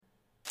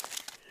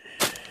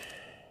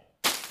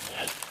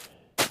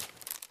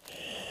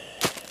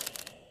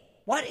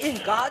What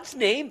in God's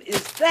name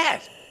is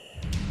that?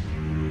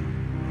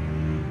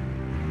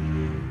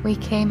 We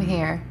came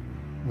here.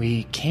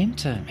 We came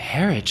to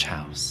Harwich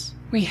House.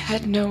 We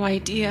had no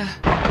idea.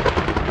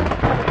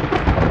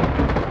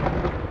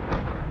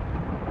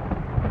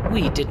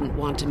 We didn't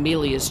want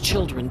Amelia's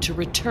children to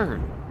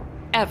return.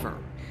 Ever.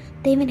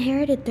 They've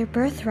inherited their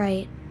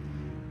birthright.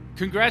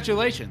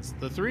 Congratulations,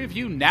 the three of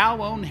you now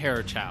own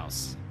Harwich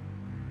House.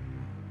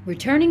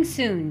 Returning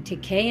soon to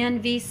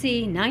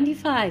KNVC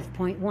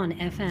 95.1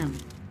 FM.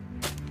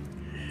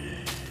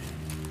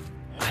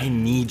 I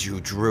need you,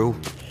 Drew.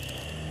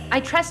 I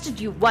trusted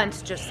you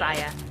once,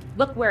 Josiah.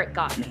 Look where it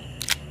got me.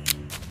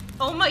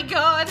 Oh my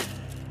God!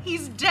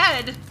 He's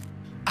dead!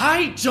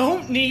 I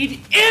don't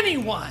need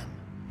anyone!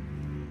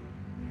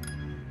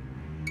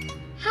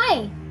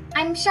 Hi,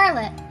 I'm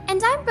Charlotte.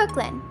 And I'm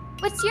Brooklyn.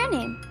 What's your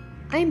name?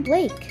 I'm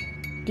Blake.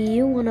 Do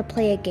you want to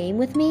play a game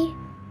with me?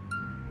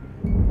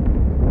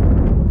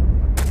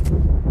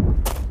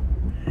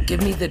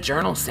 Give me the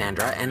journal,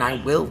 Sandra, and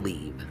I will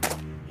leave.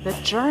 The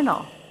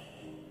journal.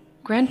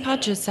 Grandpa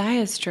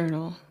Josiah's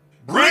journal.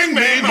 Bring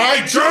me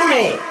my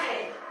journal!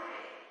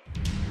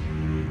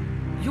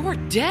 You're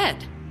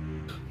dead.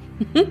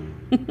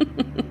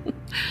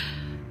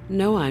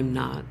 No, I'm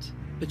not.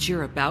 But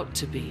you're about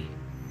to be.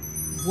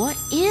 What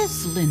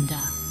is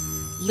Linda?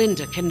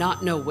 Linda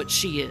cannot know what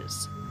she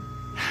is.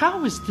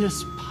 How is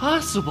this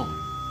possible?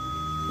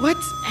 What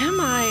am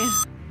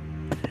I?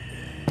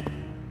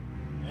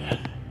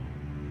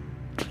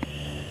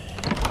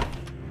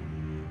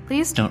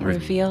 Please don't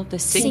reveal the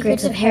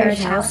Secrets of Harwich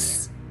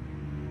House.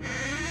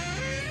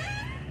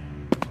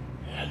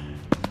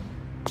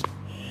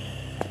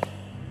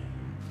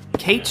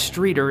 Kate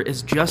Streeter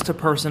is just a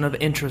person of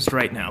interest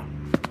right now.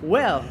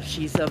 Well,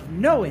 she's of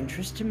no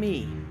interest to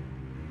me.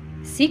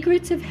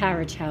 Secrets of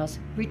Harwich House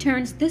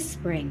returns this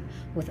spring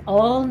with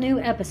all new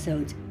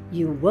episodes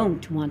you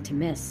won't want to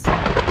miss.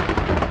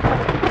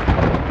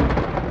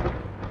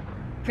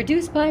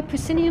 Produced by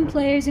Proscenium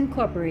Players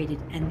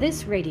Incorporated and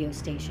this radio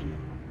station.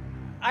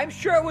 I'm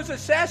sure it was a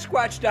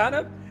Sasquatch,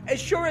 Donna. As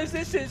sure as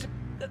this is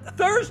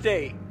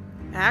Thursday.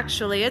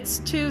 Actually, it's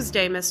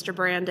Tuesday, Mr.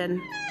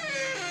 Brandon.